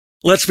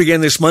Let's begin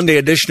this Monday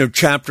edition of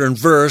Chapter and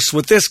Verse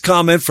with this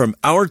comment from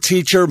our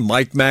teacher,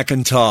 Mike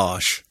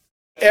MacIntosh.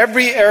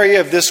 Every area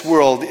of this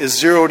world is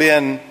zeroed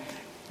in,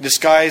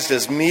 disguised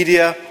as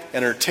media,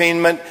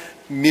 entertainment,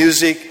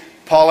 music,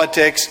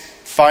 politics,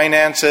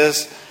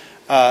 finances.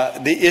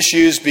 The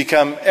issues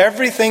become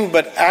everything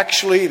but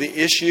actually the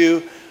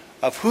issue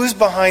of who's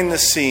behind the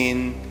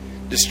scene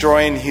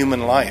destroying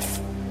human life.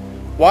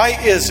 Why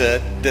is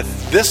it that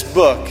this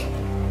book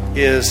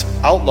is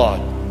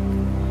outlawed?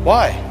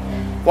 Why?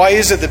 Why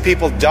is it that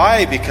people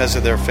die because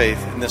of their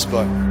faith in this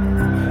book?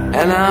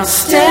 And I'll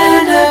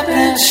stand up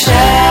and shout,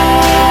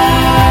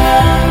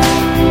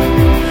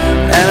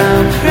 and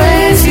I'll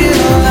praise you,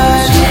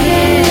 Lord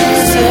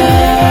Jesus.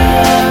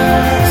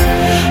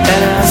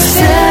 And I'll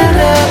stand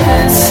up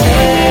and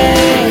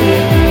sing,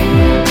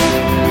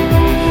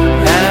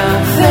 and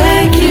I'll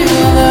thank you,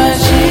 Lord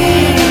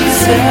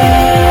Jesus.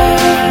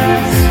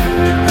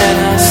 And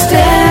I'll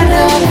stand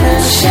up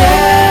and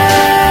shout.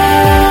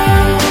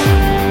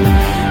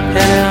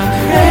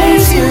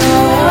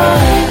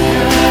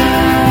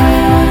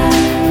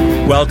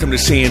 Welcome to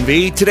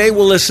CNV. Today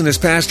we'll listen as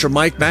Pastor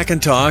Mike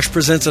MacIntosh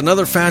presents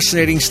another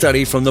fascinating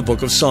study from the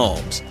book of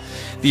Psalms.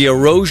 The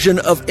erosion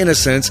of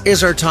innocence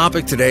is our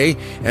topic today,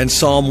 and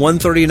Psalm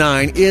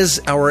 139 is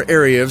our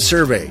area of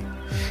survey.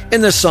 In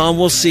this psalm,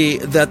 we'll see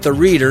that the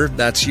reader,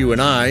 that's you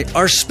and I,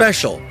 are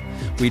special.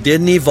 We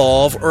didn't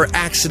evolve or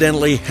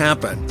accidentally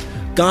happen.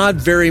 God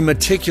very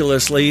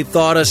meticulously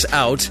thought us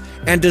out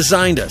and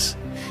designed us.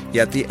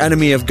 Yet the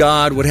enemy of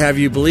God would have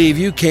you believe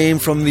you came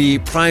from the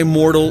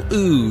primordial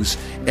ooze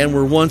and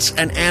were once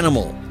an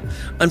animal.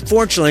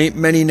 Unfortunately,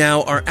 many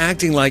now are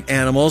acting like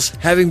animals,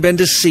 having been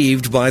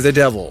deceived by the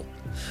devil.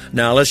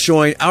 Now let's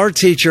join our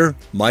teacher,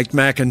 Mike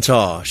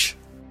MacIntosh.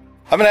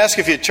 I'm going to ask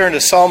if you turn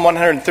to Psalm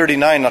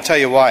 139, I'll tell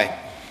you why.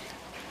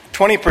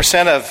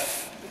 20%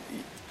 of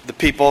the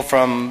people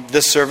from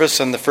this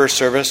service and the first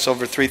service,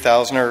 over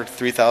 3,000 or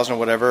 3,000 or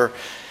whatever,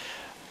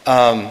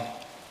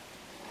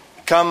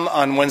 come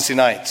on Wednesday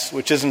nights,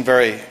 which isn't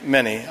very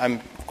many. I'm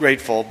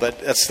grateful, but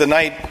it's the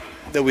night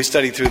that we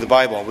study through the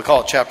Bible. We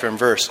call it Chapter and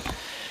Verse.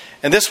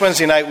 And this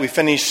Wednesday night we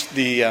finished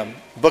the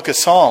book of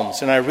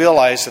Psalms, and I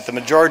realized that the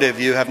majority of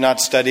you have not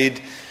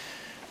studied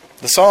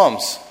the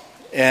Psalms.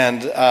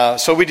 And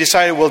so we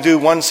decided we'll do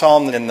one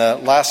Psalm, and the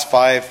last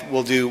five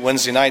we'll do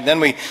Wednesday night. Then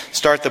we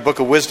start the book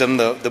of wisdom,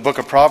 the book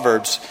of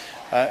Proverbs.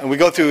 And we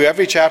go through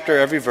every chapter,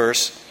 every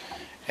verse,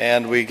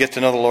 and we get to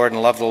know the Lord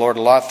and love the Lord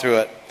a lot through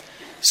it.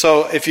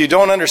 So if you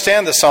don't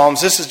understand the Psalms,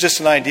 this is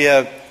just an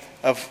idea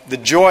of the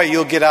joy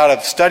you'll get out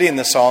of studying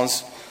the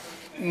Psalms.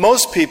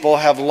 Most people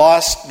have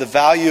lost the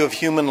value of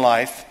human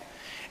life,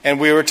 and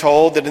we were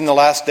told that in the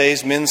last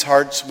days men's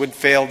hearts would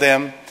fail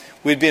them.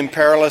 We'd be in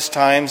perilous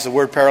times. The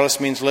word perilous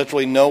means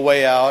literally no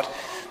way out.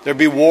 There'd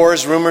be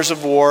wars, rumors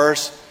of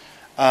wars.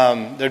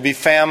 There'd be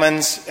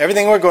famines.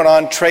 Everything would go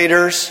on.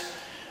 Traitors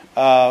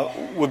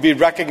would be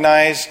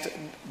recognized.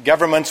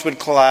 Governments would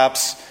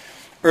collapse.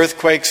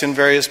 Earthquakes in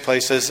various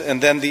places, and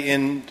then the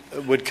end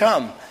would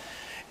come.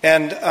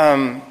 And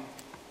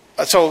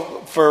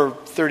so for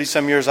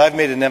 30-some years, I've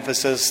made an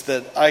emphasis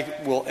that I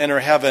will enter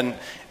heaven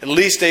at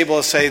least able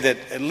to say that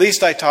at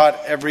least I taught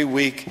every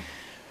week,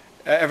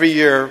 every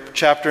year,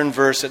 chapter and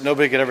verse, that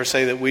nobody could ever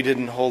say that we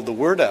didn't hold the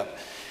word up.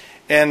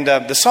 And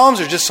the Psalms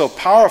are just so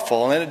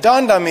powerful. And it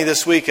dawned on me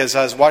this week as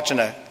I was watching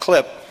a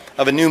clip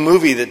of a new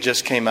movie that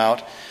just came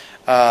out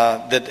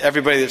that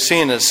everybody that's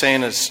seen is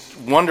saying is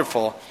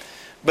wonderful.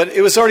 But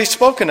it was already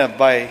spoken of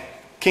by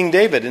King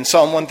David in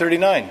Psalm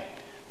 139.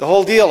 The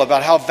whole deal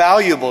about how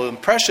valuable and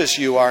precious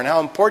you are and how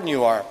important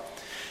you are.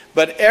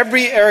 But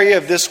every area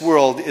of this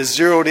world is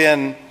zeroed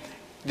in,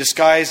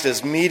 disguised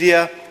as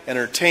media,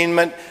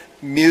 entertainment,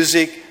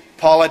 music,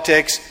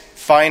 politics,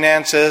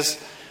 finances.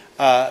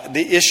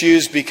 The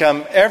issues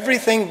become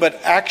everything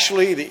but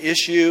actually the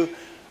issue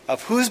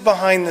of who's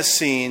behind the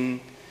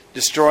scene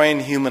destroying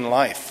human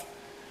life.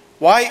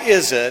 Why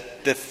is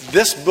it that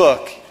this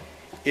book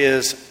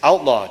is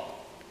outlawed?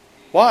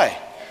 Why?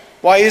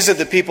 Why is it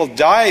that people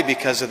die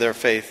because of their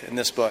faith in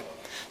this book?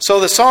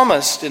 So the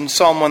psalmist in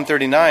Psalm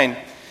 139,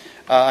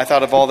 I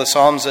thought of all the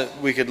psalms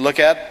that we could look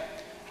at,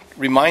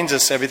 reminds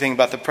us everything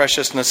about the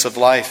preciousness of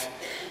life.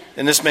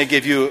 And this may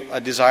give you a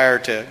desire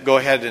to go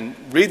ahead and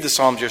read the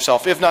psalms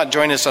yourself. If not,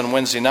 join us on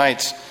Wednesday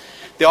nights.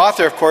 The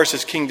author, of course,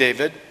 is King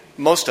David,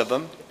 most of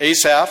them.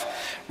 Asaph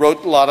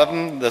wrote a lot of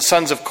them. The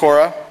sons of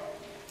Korah,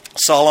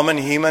 Solomon,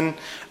 Heman.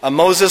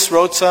 Moses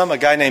wrote some. A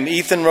guy named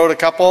Ethan wrote a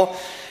couple.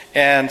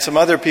 And some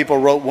other people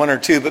wrote one or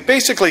two. But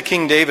basically,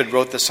 King David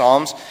wrote the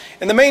Psalms.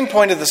 And the main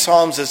point of the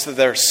Psalms is that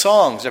they're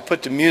songs. They're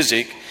put to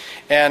music.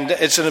 And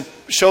it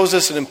shows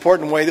us an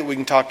important way that we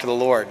can talk to the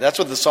Lord. That's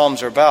what the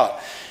Psalms are about.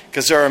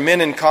 Because there are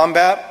men in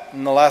combat.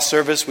 In the last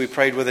service, we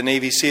prayed with a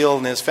Navy SEAL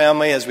and his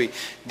family as we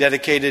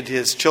dedicated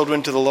his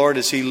children to the Lord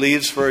as he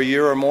leaves for a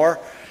year or more.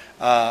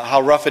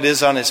 How rough it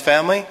is on his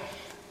family.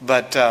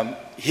 But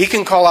he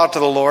can call out to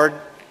the Lord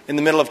in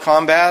the middle of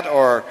combat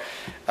or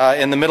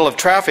in the middle of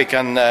traffic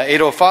on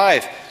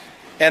 805.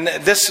 And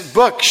this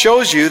book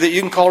shows you that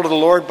you can call to the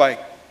Lord by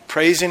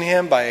praising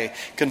Him, by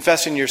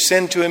confessing your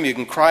sin to Him. You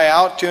can cry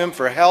out to Him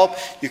for help.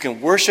 You can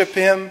worship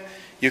Him.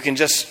 You can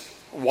just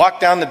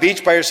walk down the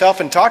beach by yourself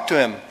and talk to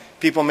Him.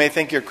 People may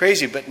think you're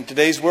crazy, but in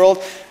today's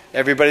world,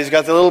 everybody's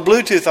got the little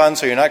Bluetooth on,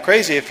 so you're not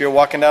crazy. If you're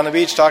walking down the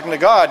beach talking to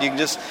God, you can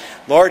just,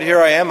 Lord,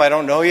 here I am. I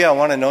don't know you. I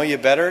want to know you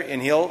better. And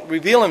He'll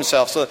reveal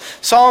Himself. So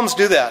Psalms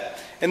do that.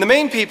 And the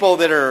main people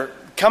that are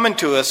coming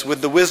to us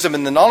with the wisdom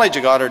and the knowledge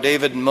of God are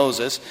David and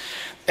Moses.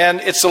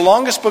 And it's the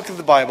longest book of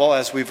the Bible,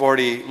 as we've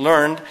already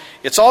learned.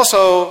 It's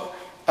also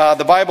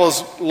the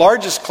Bible's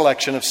largest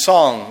collection of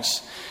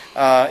songs.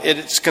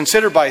 It's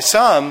considered by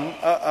some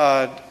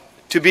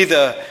to be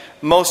the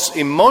most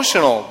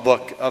emotional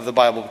book of the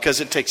Bible,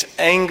 because it takes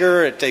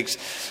anger, it takes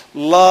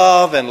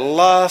love and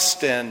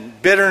lust and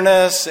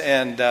bitterness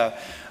and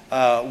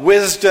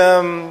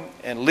wisdom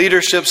and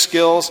leadership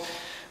skills.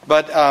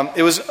 But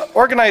it was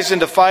organized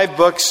into 5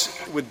 books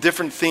with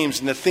different themes,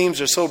 and the themes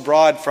are so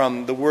broad,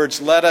 from the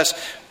words, let us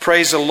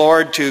praise the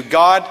Lord, to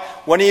God,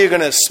 when are you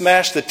going to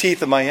smash the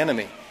teeth of my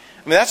enemy?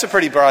 I mean, that's a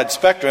pretty broad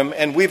spectrum,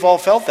 and we've all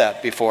felt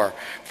that before,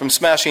 from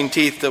smashing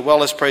teeth to, well,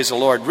 let's praise the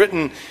Lord.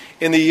 Written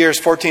in the years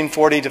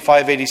 1440 to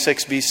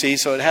 586 BC,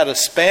 so it had a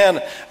span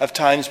of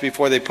times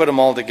before they put them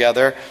all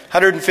together.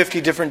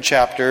 150 different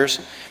chapters,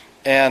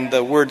 and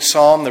the word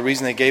psalm, the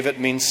reason they gave it,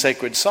 means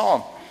sacred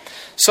psalm.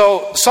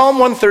 So Psalm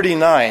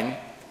 139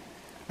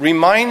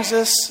 reminds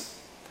us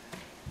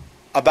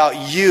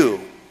about you.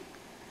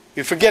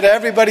 You forget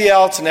everybody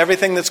else and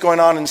everything that's going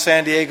on in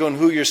San Diego and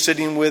who you're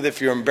sitting with,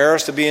 if you're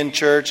embarrassed to be in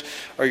church,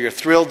 or you're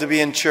thrilled to be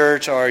in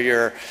church, or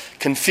you're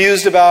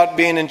confused about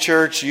being in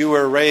church. You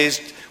were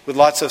raised with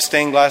lots of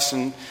stained glass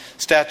and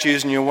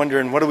statues, and you're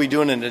wondering, what are we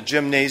doing in a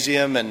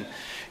gymnasium? And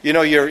you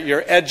know,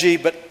 you're edgy.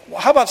 But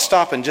how about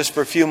stopping just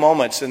for a few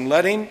moments and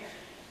letting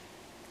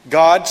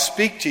God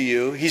speak to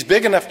you? He's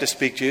big enough to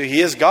speak to you.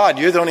 He is God.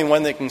 You're the only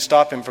one that can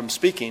stop Him from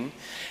speaking.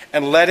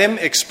 And let Him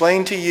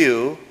explain to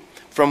you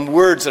from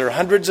words that are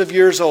hundreds of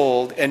years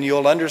old, and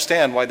you'll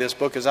understand why this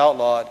book is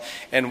outlawed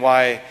and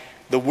why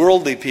the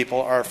worldly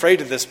people are afraid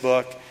of this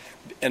book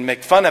and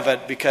make fun of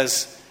it,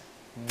 because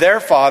their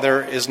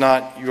father is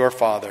not your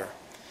father.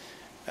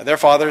 Their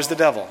father is the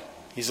devil.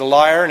 He's a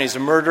liar and he's a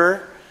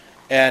murderer,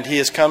 and he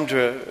has come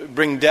to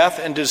bring death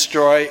and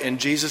destroy, and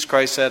Jesus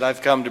Christ said,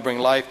 I've come to bring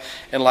life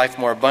and life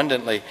more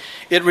abundantly.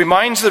 It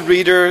reminds the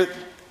reader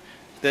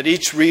that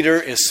each reader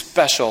is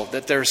special,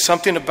 that there's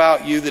something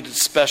about you that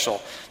is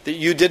special, that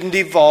you didn't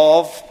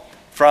evolve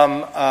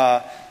from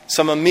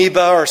some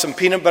amoeba or some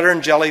peanut butter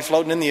and jelly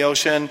floating in the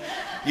ocean.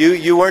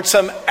 You weren't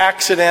some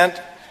accident.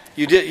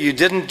 You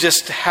didn't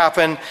just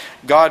happen.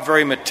 God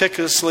very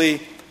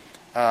meticulously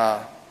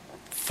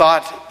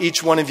thought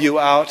each one of you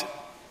out.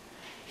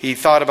 He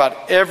thought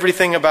about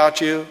everything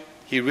about you.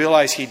 He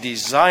realized He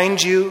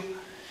designed you,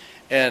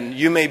 and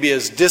you may be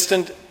as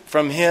distant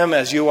from Him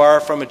as you are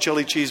from a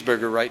chili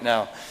cheeseburger right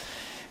now.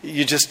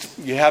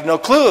 You have no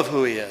clue of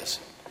who He is.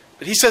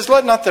 But He says,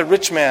 let not the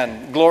rich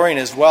man glory in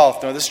his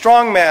wealth, nor the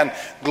strong man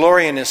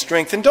glory in his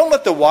strength, and don't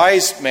let the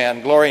wise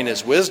man glory in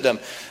his wisdom.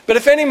 But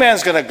if any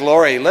man's going to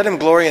glory, let him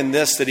glory in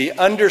this, that he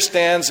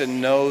understands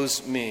and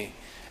knows me,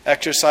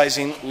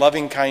 exercising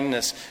loving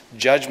kindness,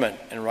 judgment,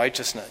 and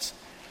righteousness.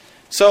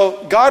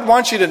 So God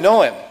wants you to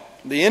know Him.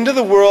 The end of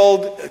the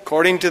world,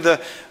 according to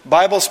the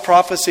Bible's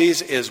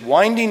prophecies, is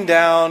winding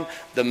down.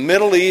 The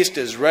Middle East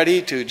is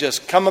ready to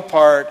just come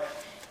apart.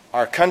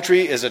 Our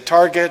country is a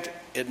target.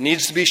 It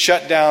needs to be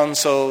shut down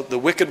so the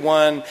wicked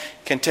one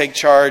can take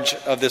charge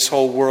of this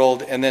whole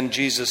world, and then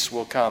Jesus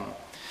will come.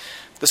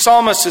 The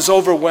psalmist is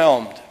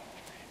overwhelmed.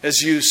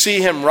 As you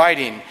see him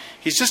writing,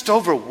 he's just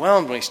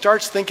overwhelmed when he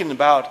starts thinking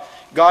about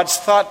God's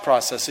thought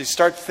process. He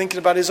starts thinking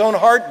about his own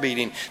heart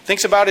beating,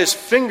 thinks about his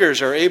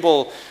fingers are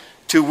able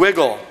to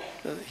wiggle.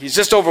 He's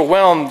just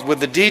overwhelmed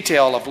with the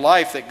detail of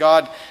life that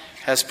God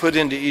has put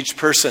into each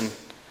person.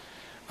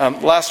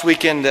 Last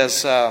weekend,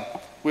 as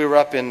we were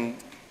up in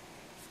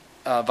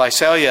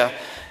Visalia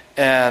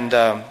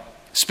and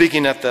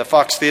speaking at the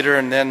Fox Theater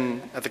and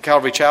then at the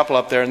Calvary Chapel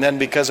up there, and then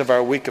because of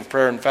our week of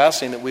prayer and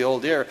fasting that we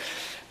hold here,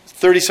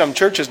 30-some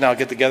churches now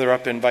get together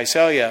up in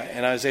Visalia,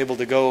 and I was able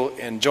to go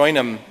and join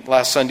them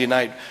last Sunday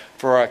night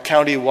for a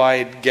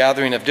county-wide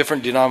gathering of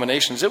different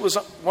denominations. It was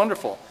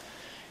wonderful.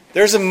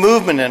 There's a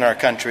movement in our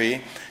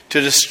country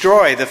to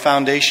destroy the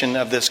foundation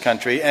of this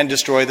country and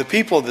destroy the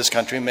people of this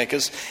country, make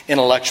us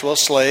intellectual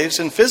slaves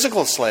and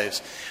physical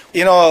slaves.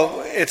 You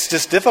know, it's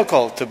just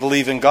difficult to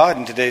believe in God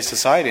in today's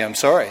society. I'm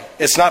sorry.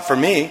 It's not for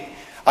me.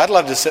 I'd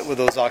love to sit with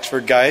those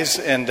Oxford guys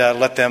and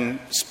let them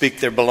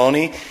speak their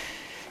baloney.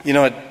 You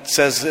know, it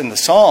says in the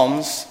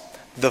Psalms,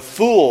 the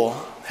fool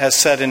has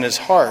said in his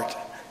heart,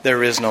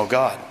 there is no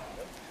God.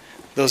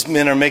 Those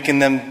men are making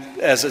them,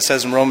 as it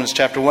says in Romans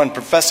chapter 1,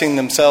 professing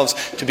themselves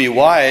to be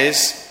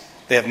wise,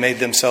 they have made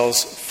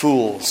themselves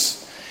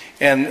fools.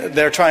 And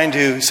they're trying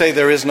to say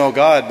there is no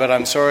God, but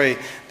I'm sorry,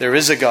 there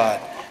is a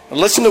God.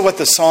 Listen to what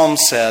the Psalm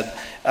said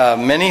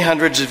many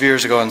hundreds of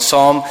years ago in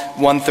Psalm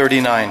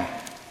 139.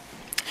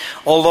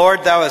 O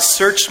Lord, Thou hast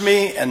searched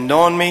me and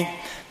known me.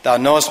 Thou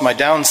knowest my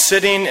down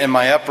sitting and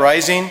my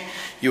uprising.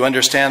 You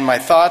understand my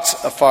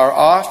thoughts afar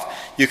off.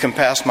 You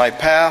compass my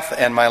path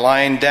and my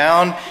lying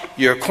down.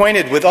 You're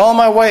acquainted with all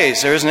my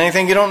ways. There isn't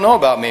anything you don't know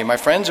about me, my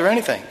friends, or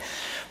anything.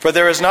 For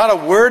there is not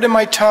a word in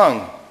my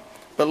tongue.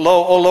 But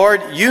lo, O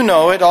Lord, you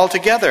know it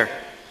altogether.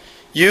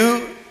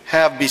 You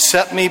have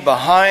beset me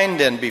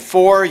behind and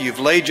before. You've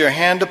laid your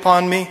hand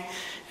upon me.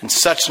 And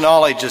such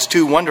knowledge is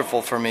too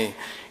wonderful for me.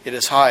 It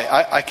is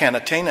high. I can't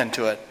attain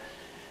unto it.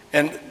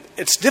 And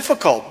it's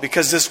difficult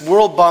because this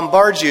world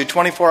bombards you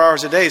 24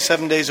 hours a day,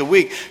 7 days a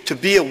week, to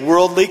be a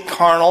worldly,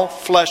 carnal,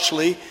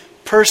 fleshly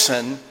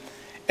person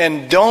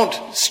and don't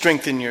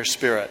strengthen your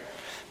spirit.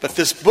 But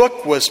this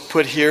book was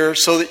put here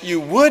so that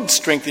you would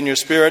strengthen your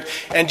spirit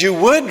and you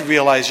would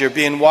realize you're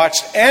being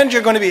watched and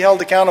you're going to be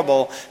held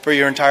accountable for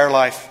your entire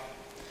life.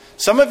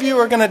 Some of you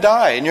are going to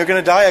die, and you're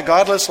going to die a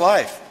godless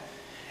life.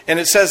 And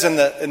it says in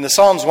the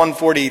Psalms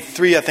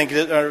 143,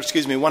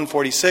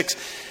 146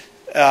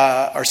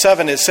 or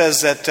 7, it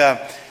says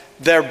that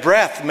their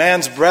breath,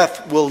 man's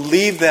breath, will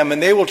leave them,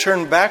 and they will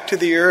turn back to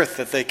the earth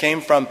that they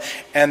came from,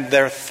 and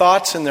their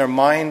thoughts and their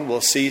mind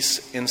will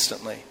cease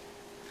instantly.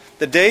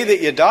 The day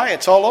that you die,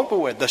 it's all over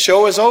with. The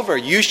show is over.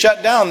 You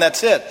shut down,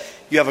 that's it.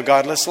 You have a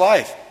godless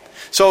life.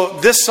 So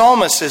this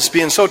psalmist is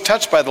being so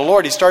touched by the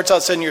Lord, he starts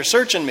out saying, you're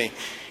searching me.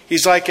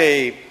 He's like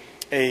a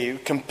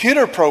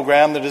computer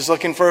program that is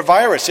looking for a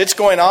virus. It's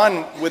going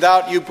on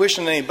without you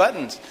pushing any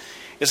buttons.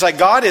 It's like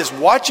God is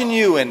watching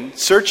you and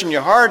searching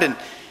your heart and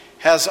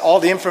has all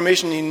the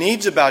information he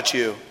needs about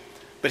you.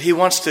 But he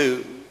wants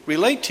to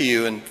relate to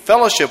you and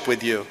fellowship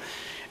with you.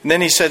 And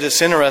then he said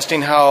it's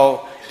interesting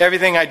how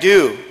everything I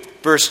do,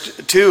 verse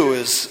 2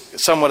 is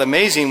somewhat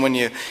amazing when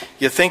you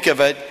think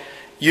of it.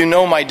 You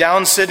know my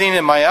downsitting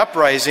and my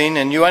uprising,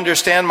 and you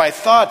understand my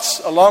thoughts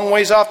a long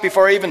ways off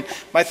before even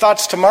my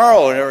thoughts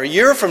tomorrow or a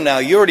year from now.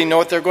 You already know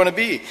what they're going to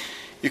be.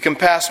 You can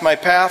pass my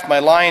path, my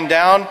lying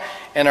down,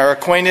 and are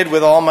acquainted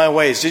with all my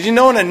ways. Did you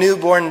know in a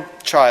newborn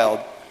child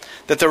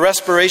that the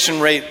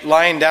respiration rate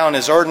lying down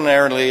is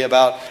ordinarily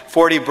about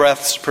 40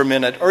 breaths per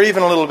minute, or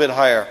even a little bit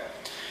higher?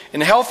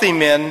 And healthy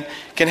men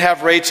can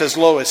have rates as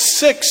low as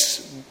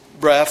 6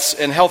 breaths,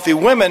 and healthy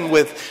women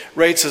with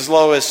rates as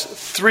low as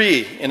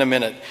 3 in a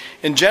minute.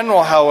 In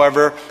general,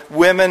 however,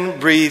 women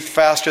breathe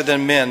faster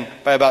than men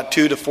by about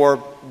 2 to 4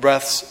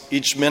 breaths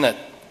each minute.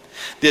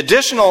 The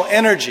additional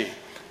energy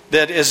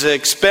that is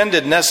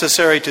expended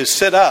necessary to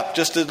sit up,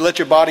 just to let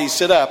your body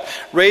sit up,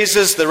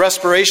 raises the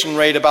respiration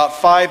rate about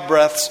 5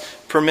 breaths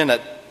per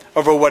minute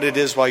over what it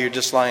is while you're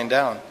just lying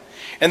down.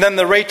 And then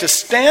the rate to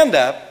stand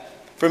up,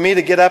 for me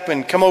to get up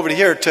and come over to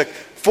here, took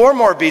 4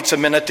 more beats a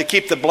minute to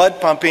keep the blood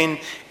pumping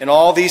and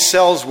all these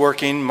cells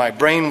working, my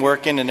brain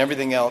working and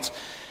everything else.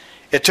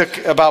 It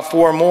took about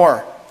 4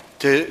 more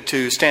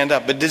to stand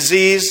up. But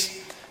disease,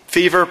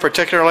 fever,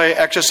 particularly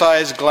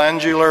exercise,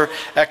 glandular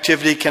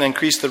activity can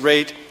increase the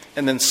rate,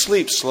 and then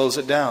sleep slows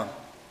it down.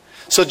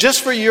 So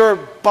just for your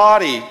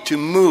body to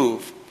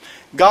move,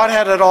 God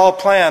had it all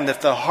planned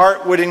that the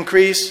heart would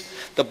increase,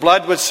 the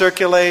blood would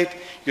circulate,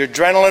 your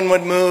adrenaline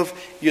would move,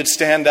 you'd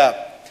stand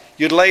up.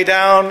 You'd lay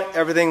down,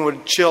 everything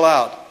would chill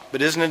out.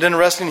 But isn't it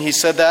interesting? He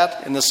said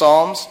that in the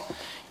Psalms.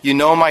 You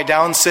know my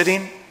down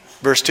sitting,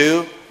 verse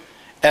 2,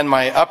 and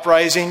my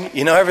uprising.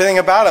 You know everything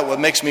about it, what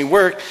makes me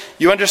work.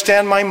 You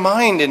understand my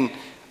mind and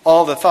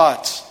all the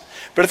thoughts.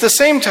 But at the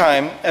same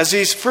time, as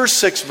these first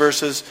 6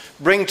 verses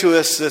bring to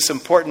us this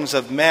importance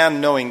of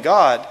man knowing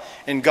God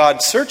and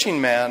God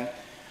searching man,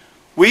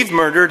 we've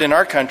murdered in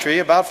our country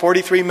about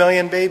 43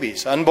 million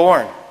babies,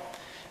 unborn,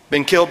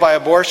 been killed by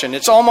abortion.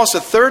 It's almost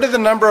 1/3 of the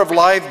number of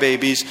live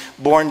babies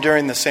born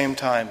during the same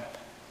time.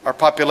 Our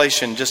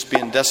population just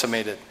being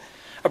decimated.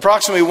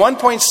 Approximately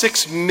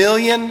 1.6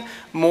 million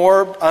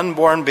more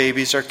unborn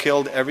babies are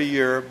killed every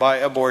year by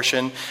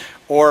abortion,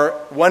 or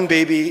 1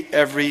 baby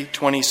every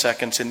 20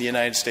 seconds in the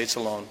United States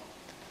alone.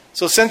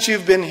 So since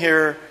you've been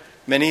here,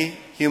 many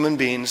human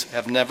beings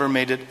have never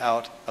made it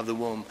out of the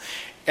womb.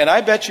 And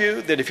I bet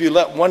you that if you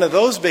let one of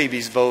those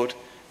babies vote,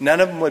 none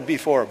of them would be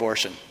for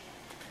abortion.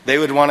 They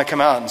would want to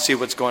come out and see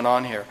what's going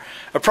on here.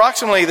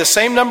 Approximately the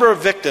same number of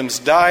victims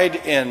died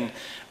in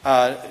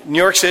New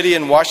York City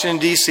and Washington,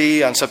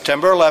 D.C. on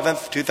September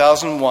 11th,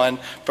 2001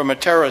 from a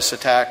terrorist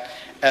attack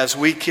as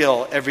we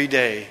kill every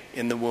day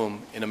in the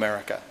womb in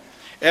America.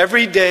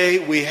 Every day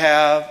we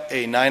have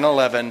a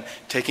 9/11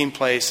 taking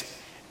place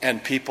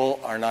and people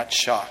are not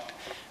shocked.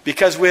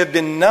 Because we have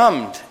been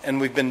numbed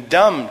and we've been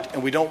dumbed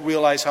and we don't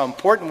realize how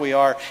important we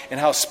are and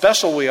how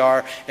special we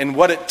are and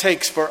what it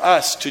takes for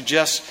us to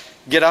just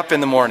get up in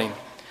the morning.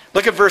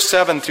 Look at verse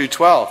 7 through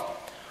 12.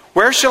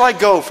 Where shall I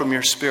go from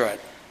your spirit?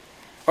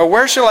 Or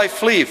where shall I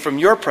flee from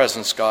your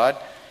presence, God?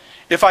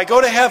 If I go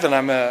to heaven,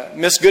 I'm a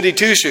Miss Goody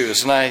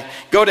Two-Shoes, and I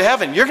go to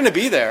heaven, you're going to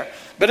be there.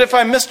 But if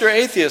I'm Mr.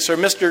 Atheist or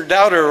Mr.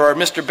 Doubter or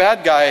Mr.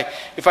 Bad Guy,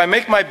 if I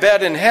make my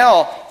bed in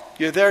hell,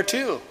 you're there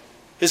too.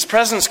 His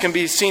presence can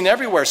be seen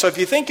everywhere. So if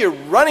you think you're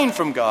running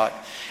from God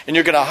and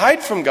you're going to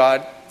hide from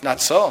God, not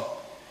so.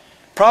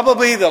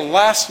 Probably the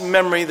last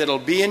memory that'll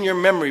be in your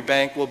memory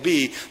bank will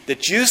be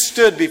that you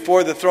stood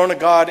before the throne of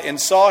God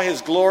and saw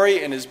His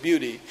glory and His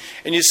beauty.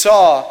 And you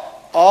saw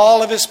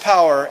all of his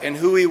power and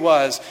who he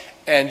was,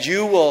 and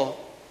you will,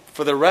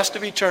 for the rest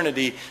of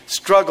eternity,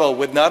 struggle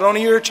with not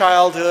only your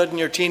childhood and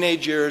your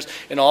teenage years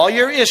and all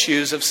your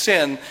issues of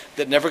sin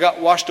that never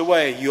got washed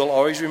away. You'll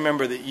always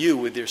remember that you,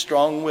 with your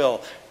strong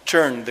will,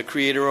 turned the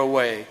Creator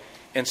away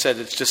and said,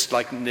 it's just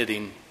like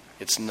knitting.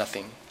 It's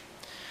nothing.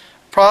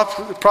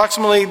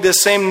 Approximately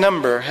this same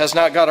number has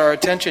not got our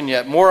attention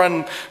yet. More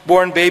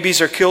unborn babies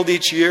are killed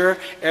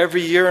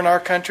every year in our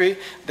country,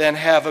 than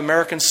have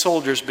American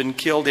soldiers been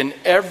killed in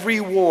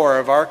every war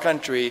of our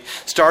country,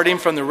 starting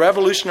from the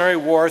Revolutionary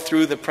War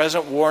through the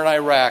present war in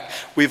Iraq.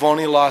 We've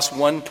only lost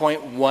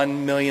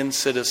 1.1 million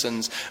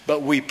citizens,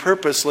 but we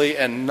purposely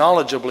and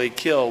knowledgeably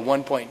kill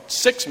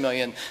 1.6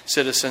 million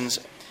citizens.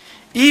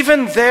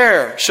 Even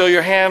there shall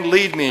your hand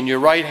lead me and your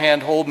right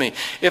hand hold me.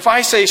 If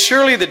I say,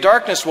 surely the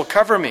darkness will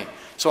cover me,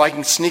 so I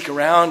can sneak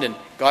around and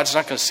God's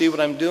not going to see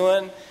what I'm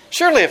doing.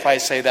 Surely if I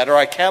say that, or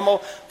I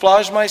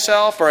camouflage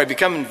myself, or I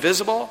become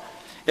invisible,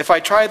 if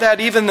I try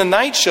that, even the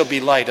night shall be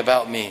light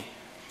about me.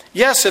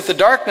 Yes, if the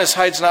darkness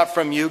hides not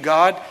from you,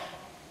 God,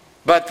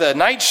 but the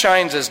night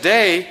shines as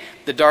day,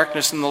 the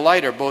darkness and the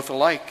light are both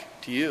alike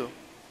to you.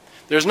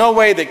 There's no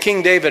way that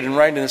King David, in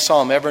writing the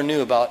psalm, ever knew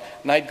about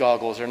night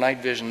goggles or night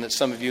vision that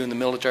some of you in the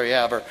military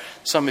have, or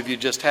some of you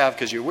just have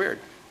because you're weird.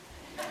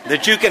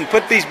 That you can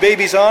put these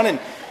babies on and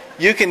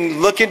you can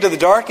look into the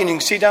dark and you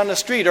can see down the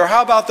street. Or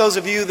how about those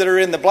of you that are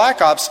in the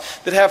Black Ops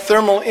that have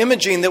thermal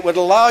imaging that would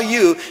allow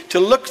you to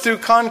look through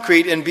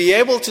concrete and be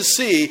able to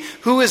see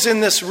who is in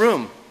this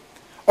room?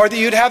 Or that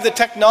you'd have the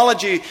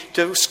technology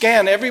to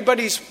scan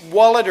everybody's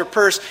wallet or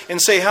purse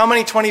and say how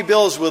many 20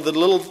 bills with the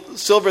little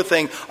silver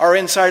thing are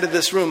inside of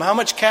this room. How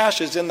much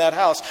cash is in that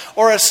house?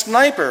 Or a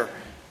sniper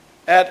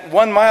at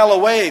 1 mile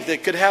away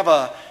that could have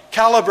a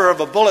caliber of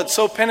a bullet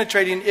so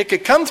penetrating it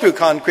could come through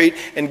concrete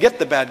and get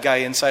the bad guy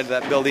inside of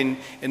that building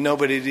and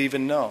nobody'd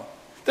even know.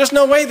 There's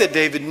no way that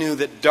David knew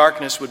that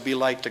darkness would be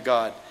light to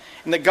God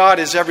and that God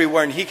is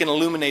everywhere and he can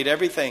illuminate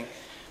everything.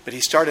 But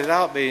he started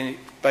out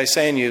by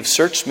saying, you've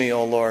searched me,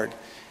 O Lord,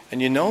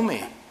 and you know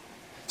me.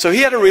 So he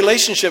had a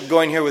relationship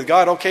going here with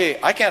God. Okay,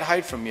 I can't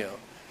hide from you.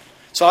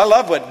 So I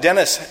love what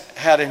Dennis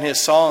had in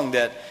his song,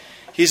 that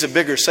he's a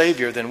bigger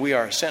Savior than we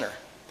are a sinner.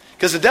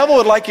 Because the devil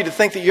would like you to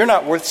think that you're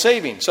not worth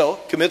saving. So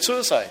commit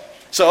suicide.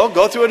 So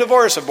go through a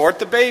divorce, abort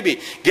the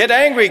baby, get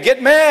angry,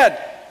 get mad,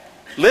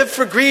 live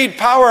for greed,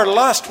 power,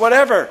 lust,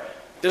 whatever.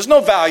 There's no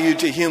value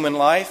to human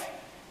life.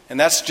 And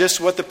that's just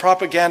what the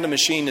propaganda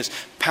machine is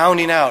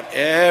pounding out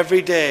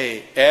every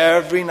day,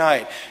 every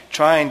night,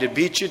 trying to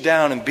beat you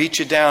down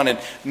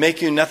and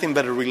make you nothing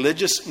but a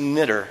religious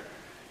knitter,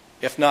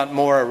 if not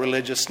more a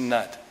religious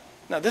nut.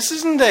 Now, this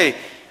isn't an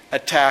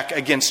attack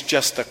against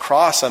just the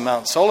cross on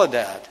Mount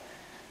Soledad.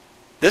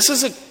 This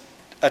is an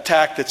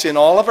attack that's in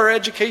all of our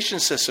education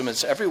system.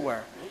 It's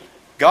everywhere.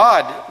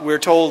 God, we're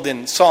told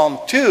in Psalm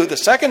 2, the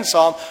second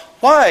Psalm,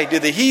 why do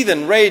the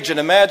heathen rage and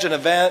imagine a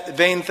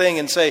vain thing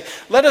and say,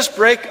 let us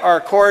break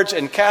our cords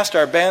and cast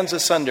our bands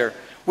asunder?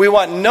 We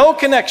want no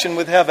connection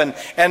with heaven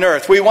and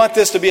earth. We want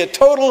this to be a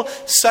total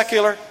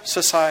secular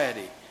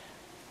society.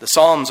 The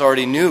Psalms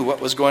already knew what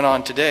was going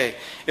on today.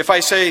 If I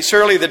say,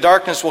 surely the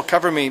darkness will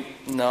cover me,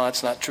 no,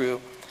 that's not true.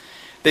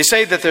 They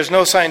say that there's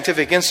no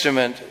scientific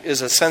instrument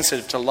is as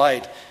sensitive to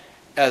light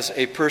as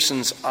a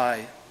person's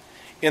eye.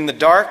 In the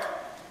dark,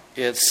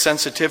 its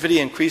sensitivity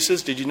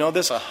increases, did you know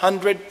this,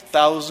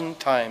 100,000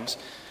 times.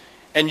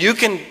 And you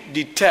can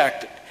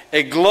detect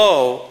a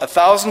glow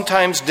 1,000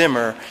 times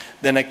dimmer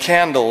than a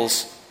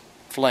candle's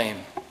flame.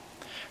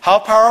 How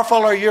powerful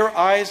are your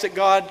eyes that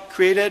God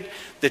created?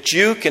 That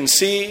you can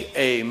see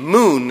a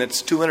moon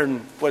that's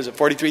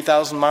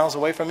 43,000 miles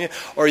away from you?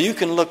 Or you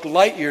can look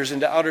light years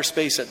into outer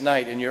space at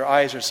night and your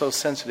eyes are so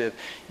sensitive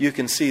you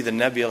can see the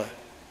nebula.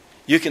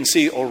 You can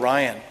see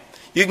Orion.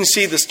 You can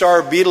see the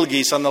star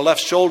Betelgeuse on the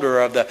left shoulder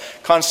of the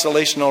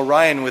constellation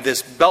Orion with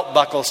this belt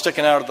buckle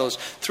sticking out of those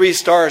 3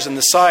 stars in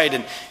the side.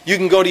 And you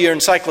can go to your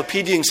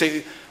encyclopedia and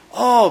say,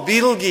 oh,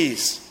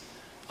 Betelgeuse.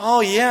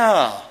 Oh,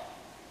 yeah.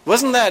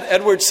 Wasn't that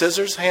Edward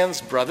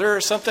Scissorhands' brother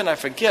or something? I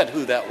forget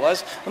who that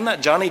was. Wasn't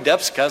that Johnny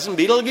Depp's cousin,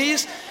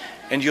 Betelgeuse?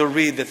 And you'll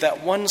read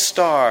that one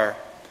star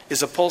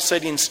is a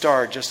pulsating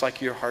star just like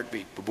your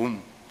heartbeat.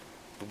 Ba-boom,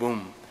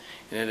 ba-boom.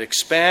 And it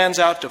expands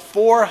out to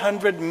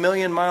 400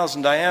 million miles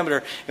in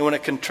diameter. And when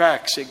it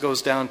contracts, it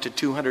goes down to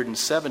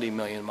 270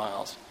 million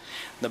miles.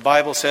 And the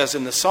Bible says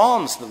in the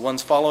Psalms, the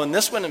ones following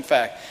this one, in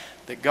fact,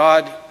 that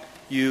God,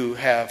 you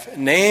have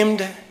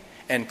named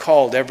and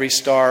called every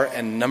star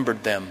and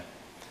numbered them.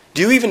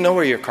 Do you even know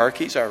where your car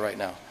keys are right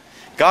now?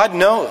 God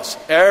knows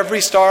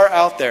every star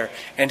out there.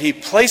 And he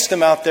placed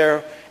them out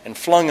there and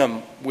flung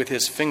them with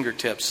his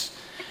fingertips.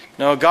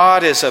 No,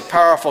 God is a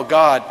powerful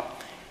God.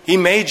 He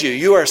made you.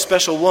 You are a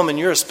special woman.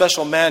 You're a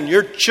special man.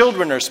 Your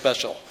children are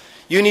special.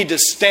 You need to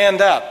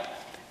stand up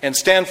and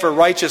stand for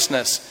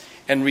righteousness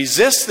and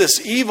resist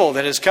this evil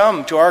that has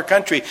come to our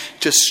country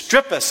to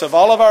strip us of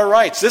all of our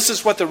rights. This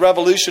is what the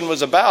revolution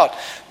was about,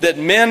 that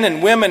men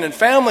and women and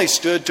families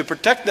stood to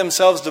protect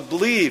themselves, to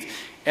believe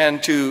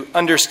and to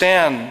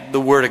understand the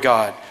Word of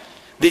God.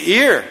 The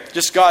ear,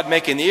 just God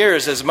making the ear,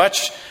 is as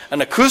much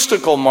an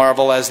acoustical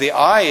marvel as the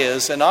eye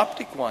is an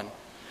optic one.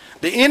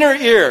 The inner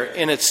ear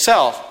in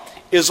itself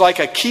is like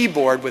a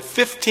keyboard with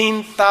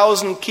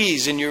 15,000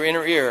 keys in your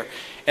inner ear.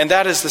 And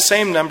that is the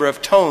same number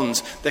of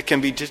tones that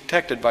can be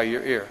detected by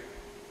your ear.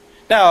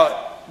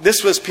 Now,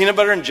 this was peanut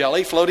butter and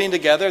jelly floating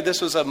together.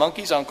 This was a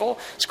monkey's uncle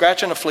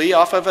scratching a flea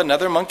off of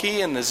another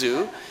monkey in the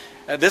zoo.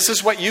 This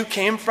is what you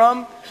came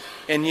from.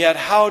 And yet,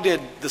 how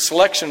did the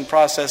selection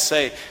process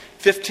say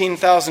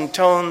 15,000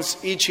 tones,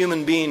 each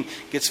human being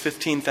gets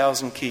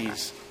 15,000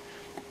 keys?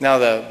 Now,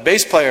 the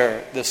bass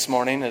player this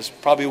morning is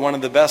probably one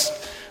of the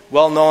best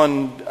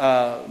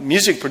well-known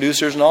music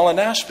producers in all of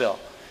Nashville.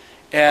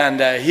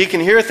 And he can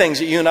hear things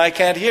that you and I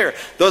can't hear.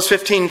 Those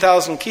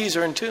 15,000 keys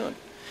are in tune.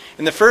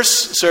 In the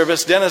first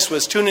service, Dennis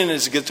was tuning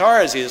his guitar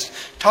as he was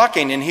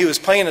talking, and he was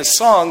playing a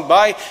song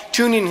by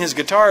tuning his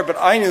guitar, but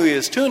I knew he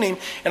was tuning,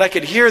 and I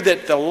could hear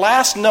that the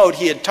last note,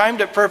 he had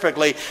timed it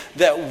perfectly,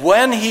 that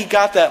when he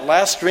got that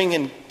last string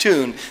in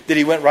tune, that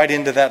he went right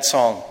into that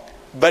song.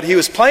 But he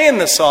was playing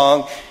the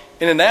song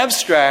in an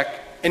abstract,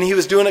 and he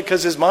was doing it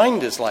because his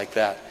mind is like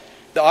that.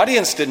 The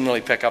audience didn't really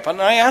pick up on it.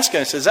 And I asked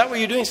him, I said, is that what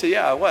you're doing? He said,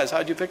 yeah, I was. How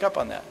did you pick up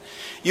on that?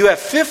 You have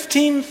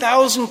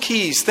 15,000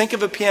 keys, think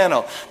of a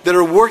piano, that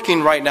are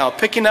working right now,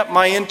 picking up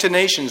my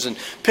intonations and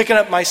picking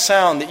up my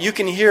sound, that you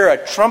can hear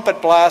a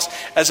trumpet blast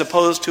as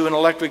opposed to an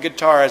electric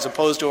guitar, as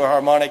opposed to a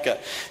harmonica.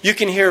 You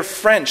can hear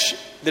French,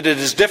 that it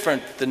is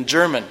different than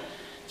German.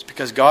 It's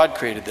because God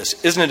created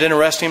this. Isn't it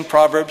interesting?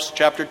 Proverbs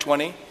chapter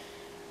 20.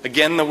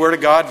 Again, the Word of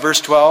God,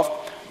 verse 12.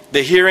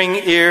 The hearing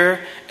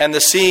ear and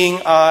the seeing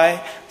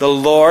eye, the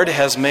Lord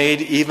has made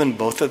even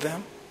both of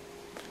them.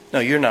 No,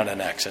 you're not an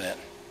accident.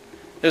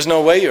 There's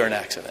no way you're an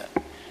accident.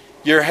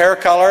 Your hair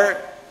color,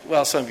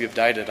 well, some of you have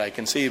dyed it, I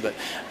can see, but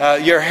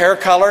your hair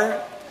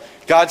color,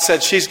 God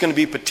said she's going to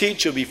be petite.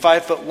 She'll be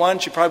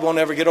 5'1". She probably won't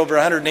ever get over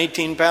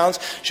 118 pounds.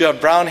 She'll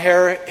have brown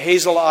hair,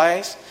 hazel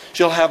eyes.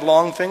 She'll have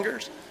long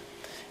fingers.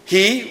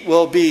 He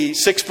will be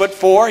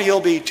 6'4". He'll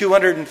be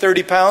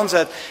 230 pounds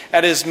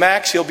at his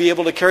max. He'll be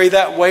able to carry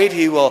that weight.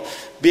 He will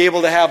be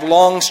able to have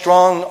long,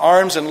 strong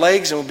arms and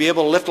legs and will be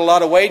able to lift a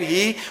lot of weight.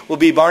 He will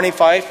be Barney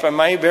Fife from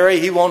Mayberry.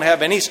 He won't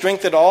have any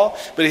strength at all,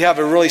 but he'll have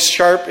a really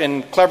sharp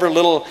and clever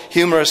little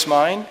humorous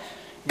mind.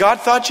 God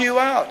thought you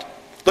out.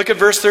 Look at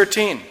verse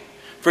 13.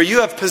 For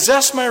you have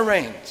possessed my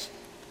reins.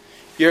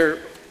 You're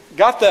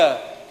got the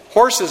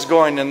horses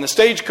going and the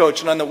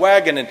stagecoach and on the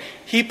wagon, and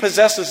he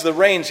possesses the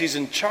reins. He's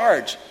in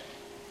charge.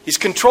 He's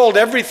controlled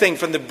everything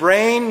from the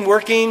brain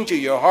working to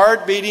your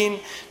heart beating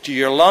to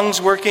your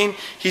lungs working.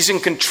 He's in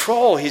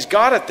control. He's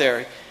got it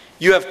there.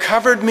 You have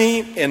covered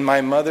me in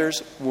my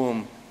mother's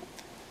womb.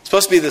 It's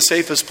supposed to be the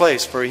safest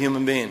place for a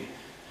human being.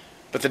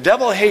 But the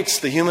devil hates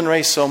the human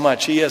race so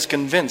much, he has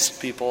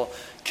convinced people,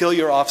 kill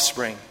your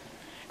offspring.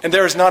 And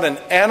there is not an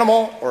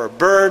animal or a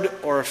bird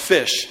or a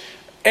fish,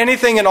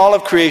 anything in all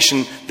of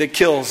creation that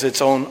kills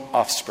its own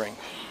offspring.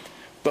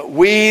 But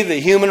we, the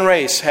human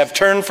race, have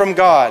turned from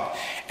God.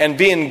 And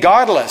being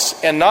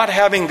godless and not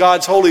having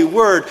God's holy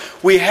word,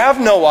 we have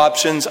no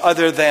options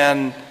other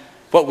than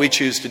what we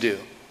choose to do.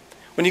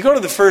 When you go to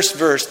the first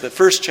verse, the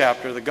first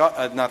chapter,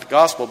 not the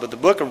gospel, but the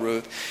book of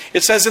Ruth,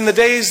 it says, in the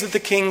days that the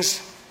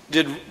kings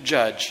did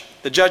judge,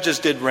 the judges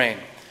did reign.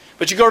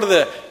 But you go to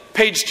the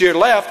page to your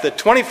left, the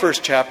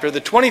 21st chapter,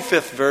 the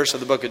 25th verse of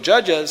the book of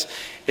Judges,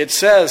 it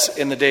says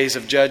in the days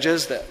of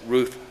Judges, that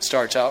Ruth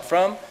starts out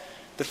from,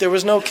 that there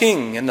was no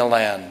king in the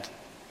land.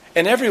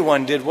 And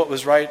everyone did what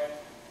was right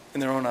in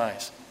their own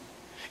eyes.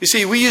 You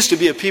see, we used to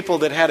be a people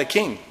that had a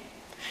king.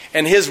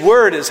 And his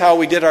word is how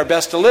we did our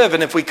best to live.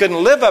 And if we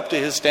couldn't live up to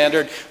his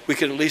standard, we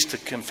could at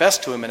least confess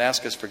to him and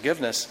ask his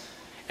forgiveness,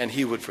 and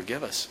he would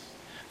forgive us.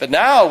 But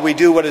now we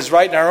do what is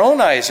right in our own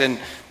eyes, and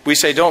we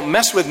say, don't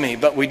mess with me,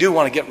 but we do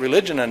want to get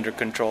religion under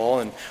control,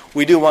 and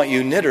we do want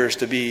you knitters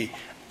to be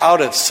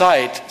out of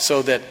sight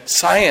so that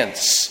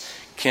science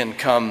can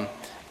come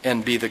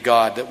and be the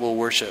God that we'll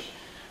worship.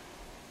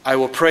 I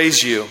will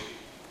praise you,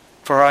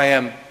 for I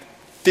am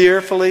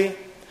fearfully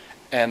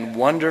and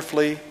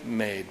wonderfully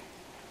made.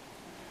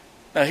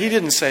 Now, he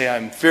didn't say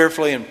I'm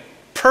fearfully and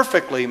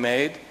perfectly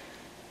made.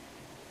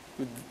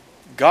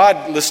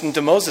 God listened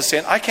to Moses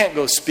saying, I can't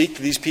go speak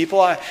to these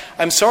people.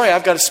 I'm sorry,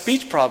 I've got a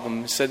speech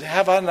problem. He said,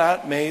 have I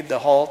not made the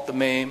halt, the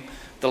maimed,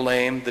 the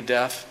lame, the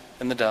deaf,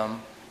 and the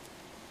dumb?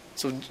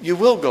 So you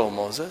will go,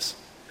 Moses.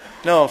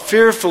 No,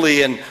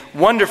 fearfully and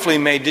wonderfully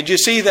made. Did you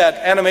see that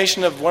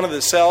animation of one of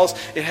the cells?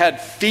 It had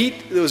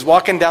feet that was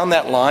walking down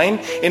that line,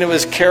 and it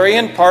was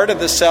carrying part of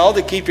the cell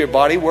to keep your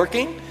body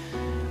working.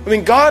 I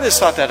mean, God has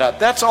thought that out.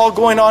 That's all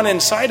going on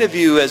inside of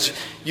you as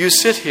you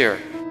sit here.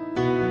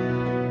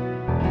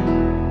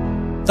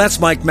 That's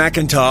Mike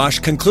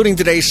MacIntosh concluding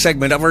today's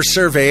segment of our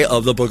survey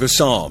of the Book of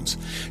Psalms.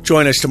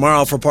 Join us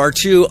tomorrow for part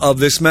 2 of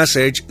this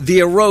message, The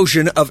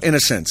Erosion of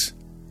Innocence.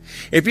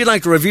 If you'd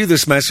like to review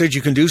this message,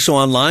 you can do so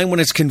online when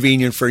it's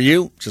convenient for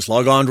you. Just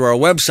log on to our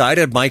website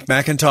at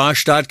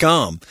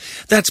MikeMacIntosh.com.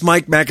 That's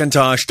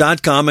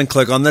MikeMacIntosh.com and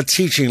click on the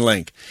teaching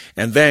link.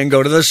 And then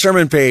go to the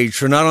sermon page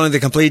for not only the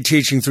complete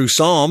teaching through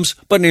Psalms,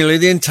 but nearly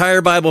the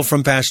entire Bible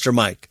from Pastor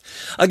Mike.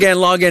 Again,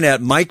 log in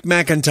at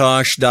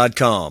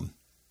MikeMacIntosh.com.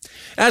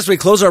 As we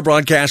close our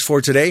broadcast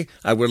for today,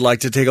 I would like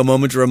to take a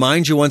moment to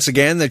remind you once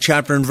again that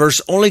Chapter and Verse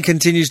only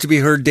continues to be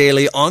heard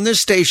daily on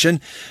this station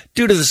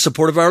due to the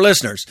support of our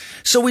listeners.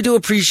 So we do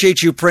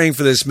appreciate you praying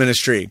for this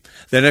ministry.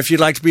 Then if you'd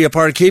like to be a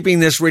part of keeping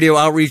this radio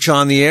outreach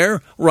on the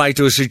air, write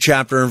to us at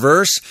Chapter and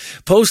Verse,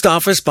 Post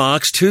Office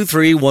Box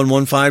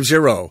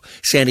 231150,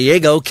 San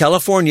Diego,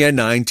 California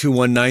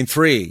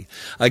 92193.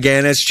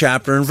 Again, it's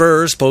Chapter and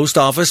Verse, Post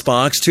Office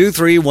Box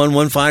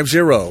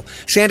 231150,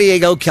 San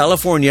Diego,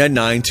 California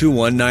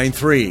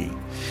 92193.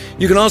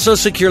 You can also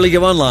securely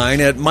give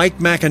online at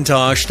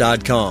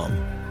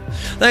MikeMacIntosh.com.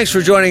 Thanks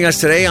for joining us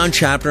today on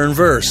Chapter and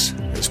Verse.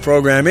 This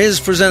program is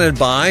presented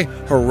by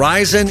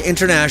Horizon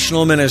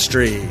International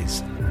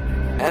Ministries.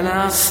 And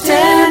I'll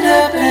stand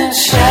up and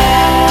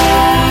shout.